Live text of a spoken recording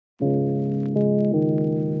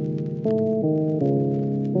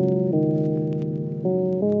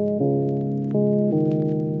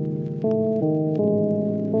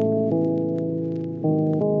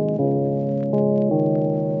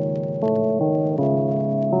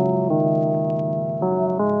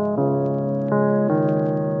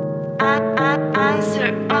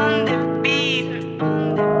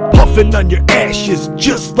Feeding on your ashes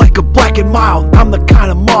just like a black and mild. I'm the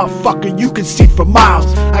kind of motherfucker you can see for miles.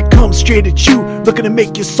 I come straight at you, looking to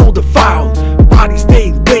make your soul defiled. Bodies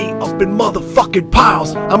they lay up in motherfucking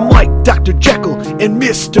piles. I'm like Dr. Jekyll and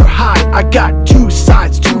Mr. Hyde. I got two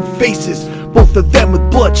sides, two faces, both of them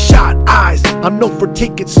with bloodshot eyes. I'm known for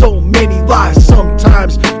taking so many lives.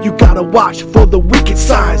 Sometimes you gotta watch for the wicked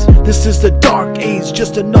signs. This is the dark age,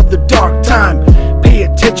 just another dark time. Pay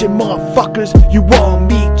attention, motherfuckers, you all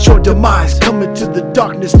meet your demise. Coming to the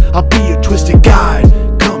darkness, I'll be your twisted guide.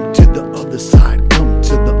 Come to the other side, come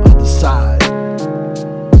to the other side.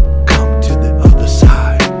 Come to the other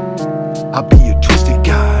side, I'll be your twisted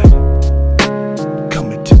guide.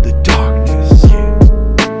 Coming to the darkness, yeah.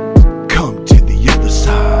 Come to the other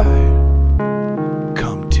side.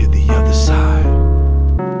 Come to the other side.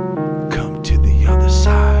 Come to the other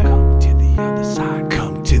side. Come to the other side.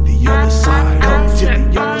 Come to the other side. Come to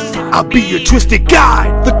the other side. I'll be your twisted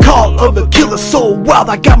guide. The call of a killer so wild.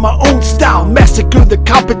 I got my own style. Massacre the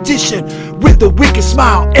competition with a wicked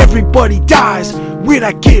smile. Everybody dies when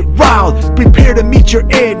I get riled. Prepare to meet your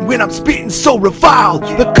end when I'm spitting so reviled.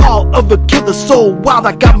 The call of a killer so wild.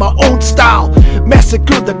 I got my own style.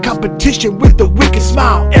 Massacre the competition with a wicked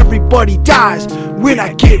smile. Everybody dies when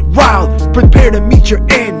I get riled. Prepare to meet your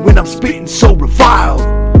end when I'm spitting so reviled.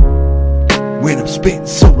 When I'm spitting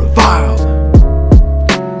so reviled.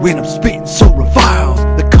 When I'm spitting so reviled.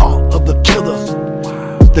 The call of the killer.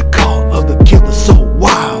 The call of the killer so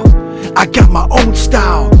wild. I got my own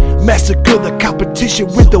style. Massacre the competition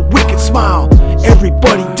with a wicked smile.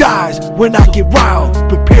 Everybody dies when I get riled.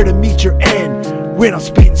 Prepare to meet your end when I'm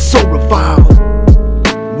spitting so reviled.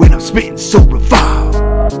 When I'm spitting so reviled.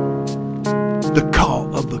 The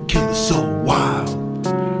call of the killer so wild.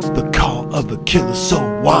 The call of the killer so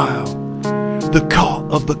wild. The call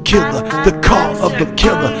of the killer, the call of the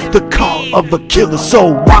killer, the call of the killer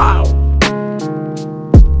so wild.